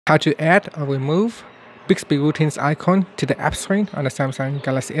How to add or remove Bixby routines icon to the app screen on the Samsung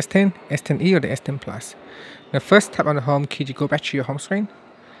Galaxy S10, S10e or the S10 Plus. Now first tap on the home key to go back to your home screen.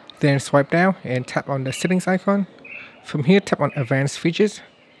 Then swipe down and tap on the settings icon. From here tap on advanced features.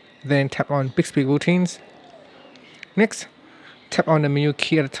 Then tap on Bixby routines. Next, tap on the menu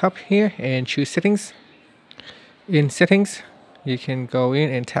key at the top here and choose settings. In settings, you can go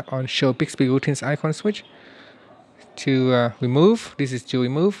in and tap on show Bixby routines icon switch. To remove, this is to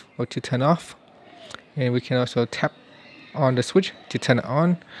remove or to turn off, and we can also tap on the switch to turn it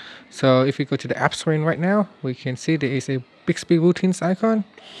on. So if we go to the app screen right now, we can see there is a Bixby routines icon.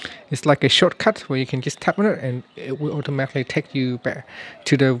 It's like a shortcut where you can just tap on it and it will automatically take you back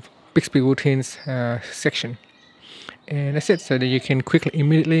to the Bixby routines section. And that's it, so that you can quickly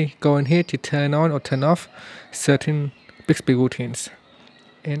immediately go in here to turn on or turn off certain Bixby routines.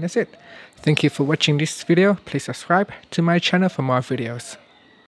 And that's it. Thank you for watching this video. Please subscribe to my channel for more videos.